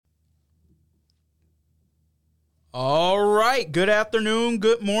All right. Good afternoon,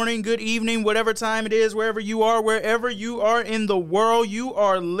 good morning, good evening, whatever time it is, wherever you are in the world, you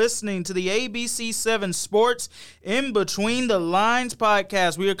are listening to the ABC 7 Sports In Between the Lines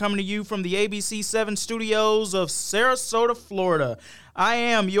podcast. We are coming to you from the ABC 7 studios of Sarasota, Florida. I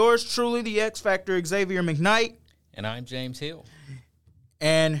am yours truly, the X Factor, Xavier McKnight. And I'm James Hill.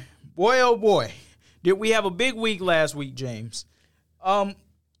 And boy, oh boy, did we have a big week last week, James.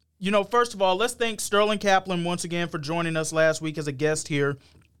 First of all, let's thank Sterling Kaplan once again for joining us last week as a guest here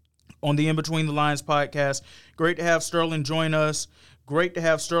on the In Between the Lines podcast. Great to have Sterling join us. Great to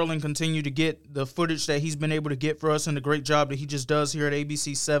have Sterling continue to get the footage that he's been able to get for us and the great job that he just does here at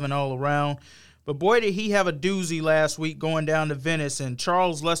ABC 7 all around. But boy, did he have a doozy last week going down to Venice, and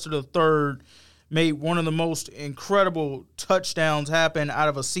Charles Lester III made one of the most incredible touchdowns happen out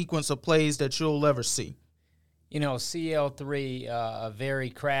of a sequence of plays that you'll ever see. You know, CL3, a very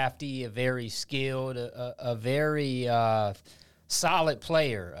crafty, a very skilled, a very solid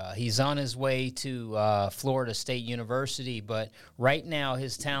player. He's on his way to Florida State University, but right now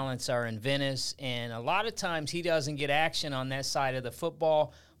his talents are in Venice, and a lot of times he doesn't get action on that side of the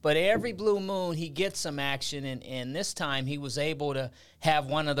football, but every blue moon he gets some action, and this time he was able to have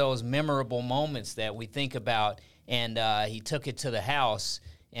one of those memorable moments that we think about, and he took it to the house.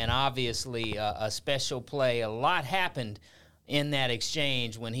 And obviously, a special play. A lot happened in that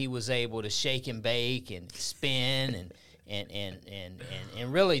exchange when he was able to shake and bake and spin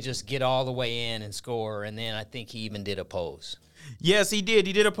and really just get all the way in and score. And then I think he even did a pose. Yes, he did.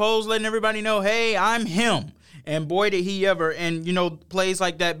 He did a pose letting everybody know, hey, I'm him. And boy, did he ever. And, plays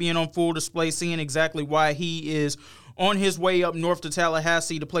like that being on full display, seeing exactly why he is on his way up north to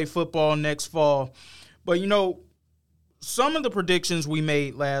Tallahassee to play football next fall. But, some of the predictions we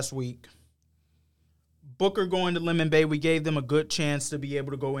made last week, Booker going to Lemon Bay, we gave them a good chance to be able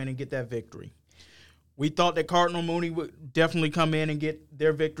to go in and get that victory. We thought that Cardinal Mooney would definitely come in and get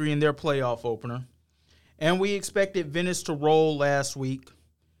their victory in their playoff opener. And we expected Venice to roll last week.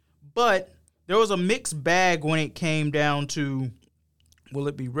 But there was a mixed bag when it came down to, will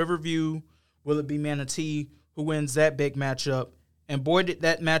it be Riverview? Will it be Manatee? Who wins that big matchup? And boy, did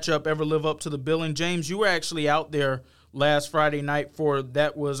that matchup ever live up to the billing. James, you were actually out there last Friday night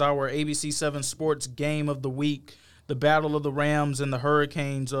that was our ABC 7 Sports Game of the Week, the Battle of the Rams and the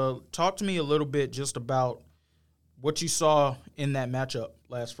Hurricanes. Talk to me a little bit just about what you saw in that matchup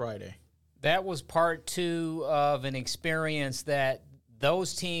last Friday. That was part two of an experience that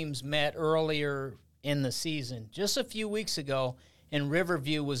those teams met earlier in the season. Just a few weeks ago, and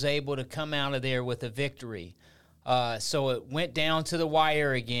Riverview was able to come out of there with a victory. So it went down to the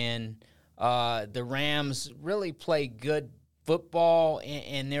wire again. The Rams really play good football,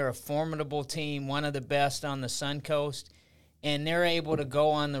 and they're a formidable team, one of the best on the Suncoast, and they're able to go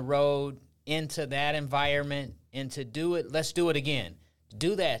on the road into that environment and to do it. Let's do it again.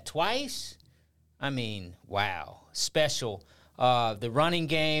 Do that twice? I mean, wow, special. The running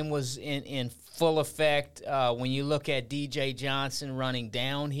game was in full effect. When you look at DJ Johnson running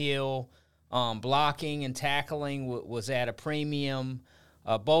downhill, blocking and tackling was at a premium.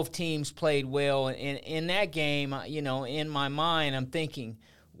 Both teams played well. In that game, in my mind, I'm thinking,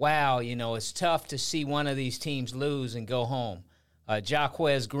 wow, it's tough to see one of these teams lose and go home.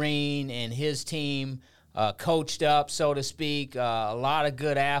 Jaquez Green and his team coached up, so to speak. A lot of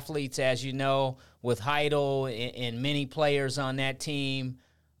good athletes, as you know, with Heidel and many players on that team.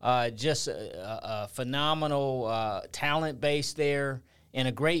 Just a phenomenal talent base there and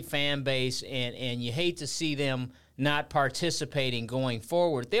a great fan base. And you hate to see them not participating going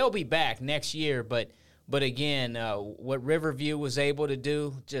forward. They'll be back next year, but again, what Riverview was able to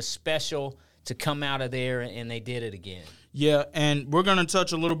do, just special to come out of there, and they did it again. Yeah, and we're going to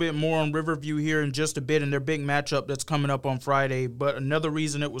touch a little bit more on Riverview here in just a bit and their big matchup that's coming up on Friday. But another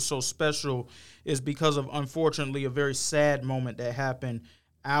reason it was so special is because of, unfortunately, a very sad moment that happened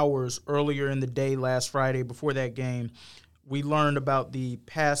hours earlier in the day last Friday before that game. We learned about the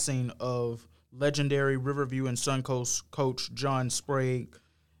passing of legendary Riverview and Suncoast coach John Sprague.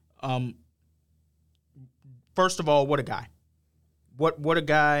 First of all, what a guy. What a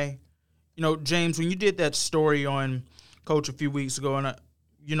guy. James, when you did that story on Coach a few weeks ago, and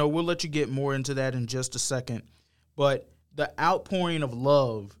we'll let you get more into that in just a second, but the outpouring of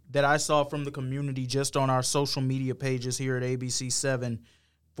love that I saw from the community just on our social media pages here at ABC 7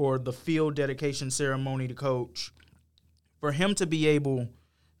 for the field dedication ceremony to Coach, for him to be able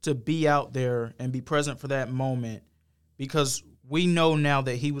to be out there and be present for that moment, because we know now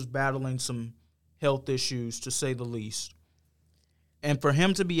that he was battling some health issues, to say the least. And for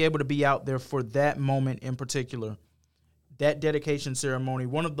him to be able to be out there for that moment in particular, that dedication ceremony,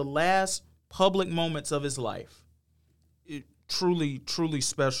 one of the last public moments of his life, truly, truly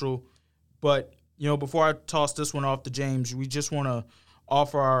special. But, before I toss this one off to James, we just want to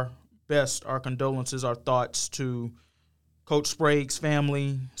offer our condolences, our thoughts to Coach Sprague's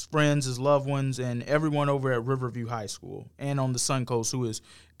family, his friends, his loved ones, and everyone over at Riverview High School and on the Suncoast who is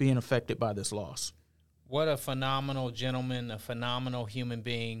being affected by this loss. What a phenomenal gentleman, a phenomenal human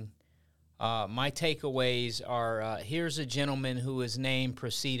being. My takeaways are here's a gentleman who his name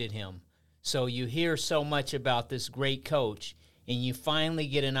preceded him. So you hear so much about this great coach, and you finally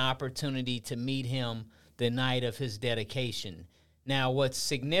get an opportunity to meet him the night of his dedication. Now, what's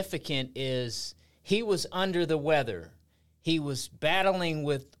significant is he was under the weather. He was battling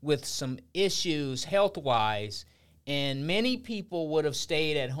with some issues health-wise, and many people would have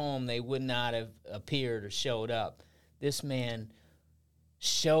stayed at home. They would not have appeared or showed up. This man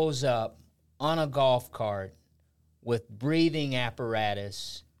shows up on a golf cart with breathing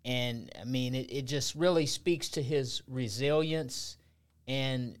apparatus, and, it just really speaks to his resilience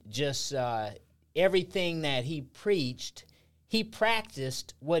and just everything that he preached. He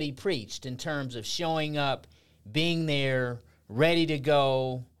practiced what he preached in terms of showing up, being there, ready to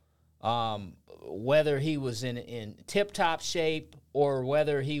go, whether he was in tip-top shape or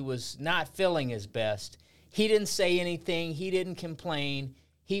whether he was not feeling his best. He didn't say anything. He didn't complain.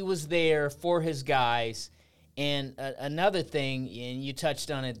 He was there for his guys. And another thing, and you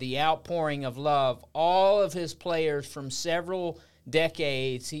touched on it, the outpouring of love. All of his players from several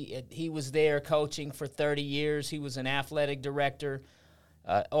decades, he was there coaching for 30 years. He was an athletic director.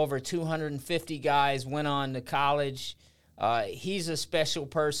 Over 250 guys went on to college. He's a special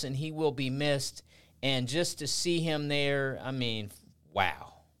person. He will be missed. And just to see him there, wow.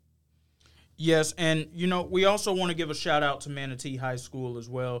 Yes, and, we also want to give a shout-out to Manatee High School as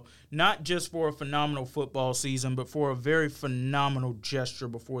well, not just for a phenomenal football season, but for a very phenomenal gesture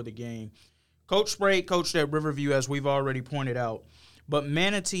before the game. Coach Sprague coached at Riverview, as we've already pointed out, but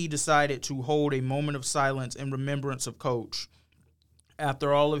Manatee decided to hold a moment of silence in remembrance of Coach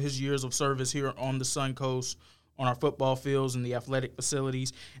after all of his years of service here on the Suncoast, on our football fields and the athletic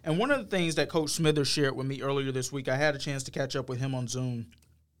facilities. And one of the things that Coach Smithers shared with me earlier this week, I had a chance to catch up with him on Zoom.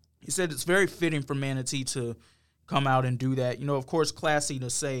 He said it's very fitting for Manatee to come out and do that. Of course, classy to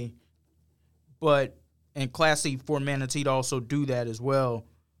say, and classy for Manatee to also do that as well.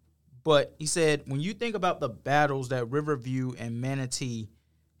 But he said, when you think about the battles that Riverview and Manatee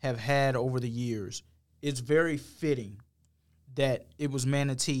have had over the years, it's very fitting that it was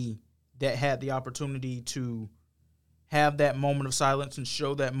Manatee that had the opportunity to have that moment of silence and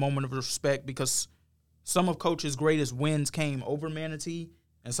show that moment of respect, because some of Coach's greatest wins came over Manatee,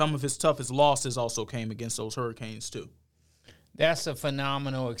 and some of his toughest losses also came against those Hurricanes too. That's a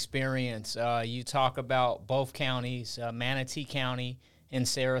phenomenal experience. You talk about both counties, Manatee County and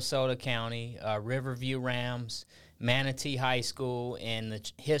Sarasota County, Riverview Rams, Manatee High School, and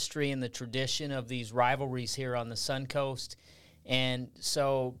the history and the tradition of these rivalries here on the Suncoast. And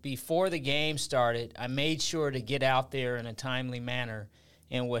so before the game started, I made sure to get out there in a timely manner.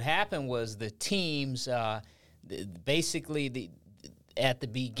 And what happened was the teams, at the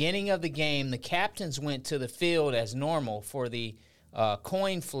beginning of the game, the captains went to the field as normal for the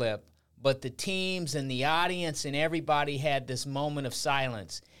coin flip, but the teams and the audience and everybody had this moment of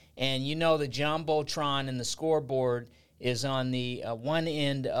silence. And the Jumbotron and the scoreboard is on the one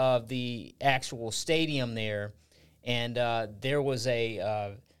end of the actual stadium there. And there was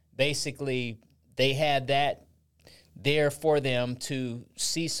basically they had that there for them to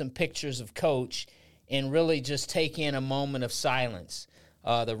see some pictures of Coach and really just take in a moment of silence.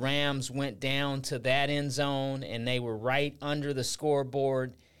 The Rams went down to that end zone, and they were right under the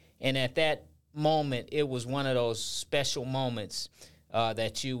scoreboard. And at that moment, it was one of those special moments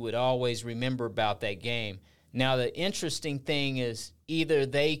that you would always remember about that game. Now, the interesting thing is either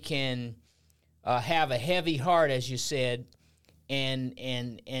they can have a heavy heart, as you said,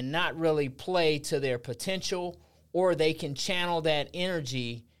 and not really play to their potential, or they can channel that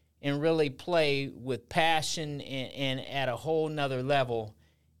energy and really play with passion and at a whole nother level.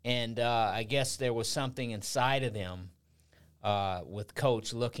 And I guess there was something inside of them with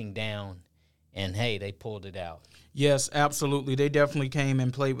Coach looking down, and, hey, they pulled it out. Yes, absolutely. They definitely came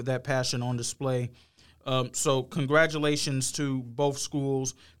and played with that passion on display. So congratulations to both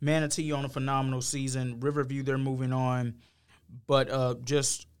schools. Manatee on a phenomenal season. Riverview, they're moving on. But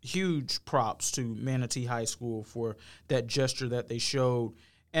just huge props to Manatee High School for that gesture that they showed.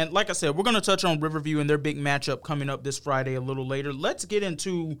 And like I said, we're going to touch on Riverview and their big matchup coming up this Friday a little later. Let's get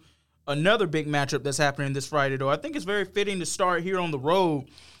into another big matchup that's happening this Friday, though. I think it's very fitting to start here on the road.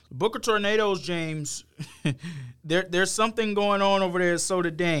 Booker Tornadoes, James, there's something going on over there at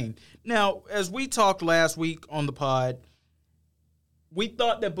Soda Dane. Now, as we talked last week on the pod, we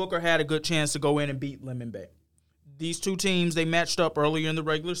thought that Booker had a good chance to go in and beat Lemon Bay. These two teams, they matched up earlier in the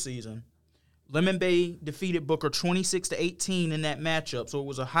regular season. Lemon Bay defeated Booker 26-18 in that matchup, so it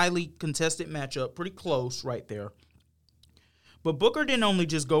was a highly contested matchup, pretty close right there. But Booker didn't only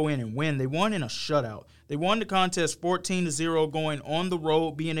just go in and win. They won in a shutout. They won the contest 14-0 going on the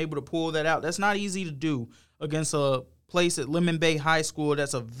road, being able to pull that out. That's not easy to do against a place at Lemon Bay High School.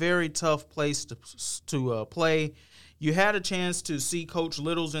 That's a very tough place to play. You had a chance to see Coach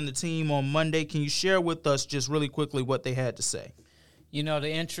Littles and the team on Monday. Can you share with us just really quickly what they had to say? You know,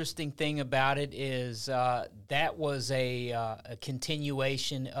 the interesting thing about it is that was a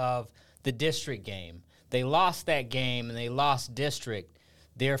continuation of the district game. They lost that game, and they lost district.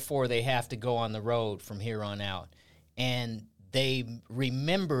 Therefore, they have to go on the road from here on out. And they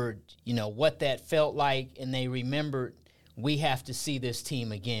remembered, you know, what that felt like, and they remembered we have to see this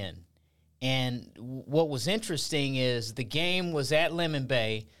team again. And what was interesting is the game was at Lemon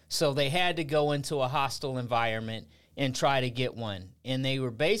Bay, so they had to go into a hostile environment and try to get one. And they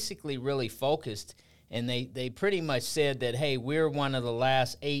were basically really focused, and they pretty much said that, hey, we're one of the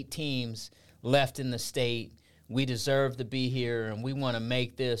last 8 teams left in the state. We deserve to be here, and we want to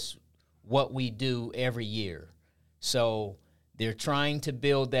make this what we do every year. So they're trying to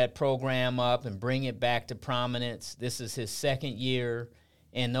build that program up and bring it back to prominence. This is his second year,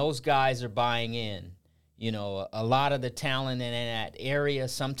 and those guys are buying in. You know, a lot of the talent in that area,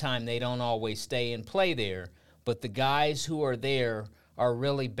 sometimes they don't always stay and play there, but the guys who are there are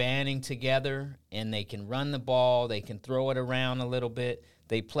really banding together, and they can run the ball, they can throw it around a little bit,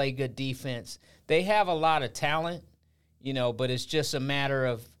 they play good defense. They have a lot of talent, you know, but it's just a matter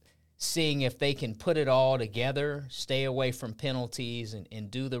of seeing if they can put it all together, stay away from penalties,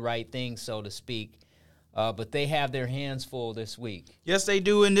 and do the right thing, so to speak. But they have their hands full this week. Yes, they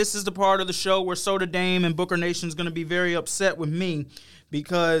do, and this is the part of the show where Soda Dame and Booker Nation is going to be very upset with me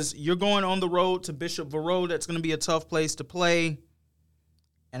because you're going on the road to Bishop Verot. That's going to be a tough place to play,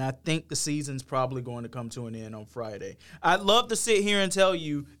 and I think the season's probably going to come to an end on Friday. I'd love to sit here and tell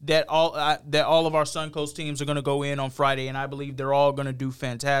you that all of our Suncoast teams are going to go in on Friday, and I believe they're all going to do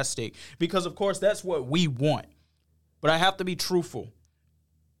fantastic because, of course, that's what we want. But I have to be truthful,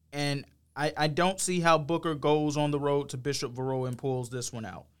 and I don't see how Booker goes on the road to Bishop Verot and pulls this one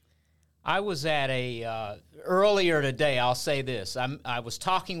out. I was at earlier today, I'll say this. I was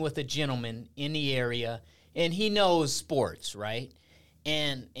talking with a gentleman in the area, and he knows sports, right?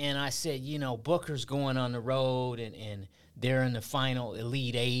 And I said, you know, Booker's going on the road, and they're in the final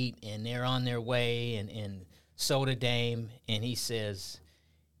Elite Eight, and they're on their way, and Soda Dame. And he says,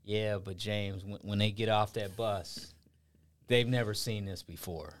 yeah, but James, when they get off that bus, they've never seen this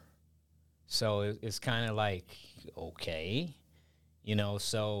before. So it's kind of like, okay, you know,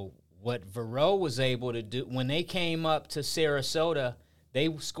 so what Verot was able to do, when they came up to Sarasota,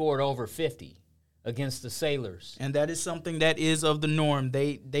 they scored over 50 against the Sailors. And that is something that is of the norm.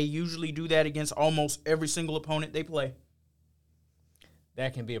 They usually do that against almost every single opponent they play.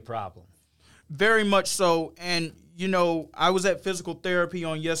 That can be a problem. Very much so. And, you know, I was at physical therapy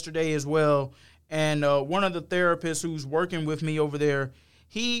on yesterday as well, and one of the therapists who's working with me over there,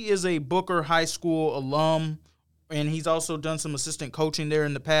 he is a Booker High School alum, and he's also done some assistant coaching there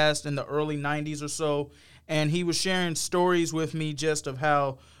in the past, in the early 90s or so. And he was sharing stories with me just of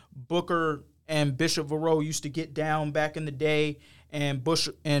how Booker and Bishop Verot used to get down back in the day, and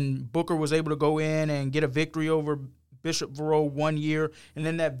Booker was able to go in and get a victory over Bishop Verot one year. And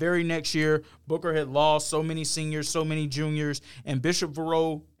then that very next year, Booker had lost so many seniors, so many juniors, and Bishop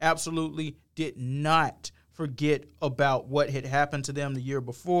Verot absolutely did not forget about what had happened to them the year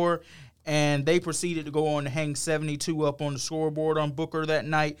before, and they proceeded to go on to hang 72 up on the scoreboard on Booker that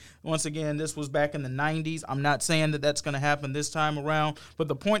night. Once again, this was back in the 90s. I'm not saying that that's going to happen this time around, but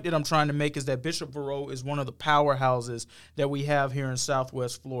the point that I'm trying to make is that Bishop Verot is one of the powerhouses that we have here in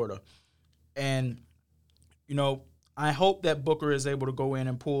Southwest Florida. And, you know, I hope that Booker is able to go in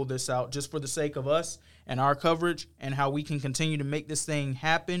and pull this out just for the sake of us and our coverage and how we can continue to make this thing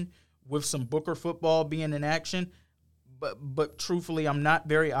happen with some Booker football being in action. But truthfully, I'm not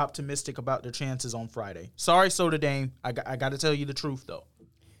very optimistic about their chances on Friday. Sorry, Soda Dame. I got to tell you the truth, though.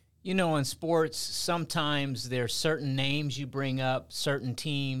 You know, in sports, sometimes there's certain names you bring up, certain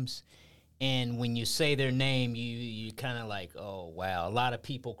teams, and when you say their name, you kind of like, oh, wow. A lot of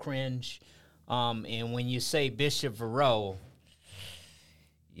people cringe. And when you say Bishop Verot,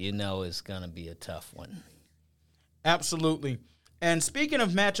 you know it's going to be a tough one. Absolutely. And speaking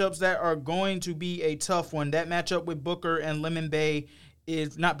of matchups that are going to be a tough one, that matchup with Booker and Lemon Bay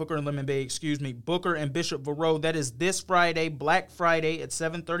is not Booker and Lemon Bay, Booker and Bishop Verot. That is this Friday, Black Friday at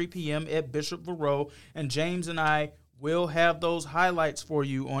 7:30 p.m. at Bishop Verot. And James and I We'll have those highlights for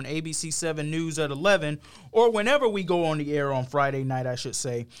you on ABC 7 News at 11, or whenever we go on the air on Friday night, I should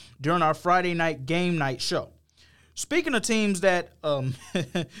say, during our Friday night game night show. Speaking of teams that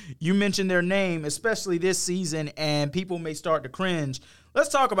you mentioned their name, especially this season, and people may start to cringe, let's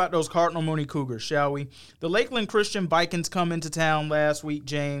talk about those Cardinal Mooney Cougars, shall we? The Lakeland Christian Vikings come into town last week,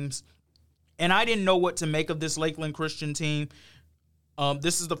 James, and I didn't know what to make of this Lakeland Christian team.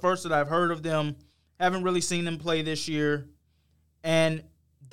 This is the first that I've heard of them. Haven't really seen them play this year. And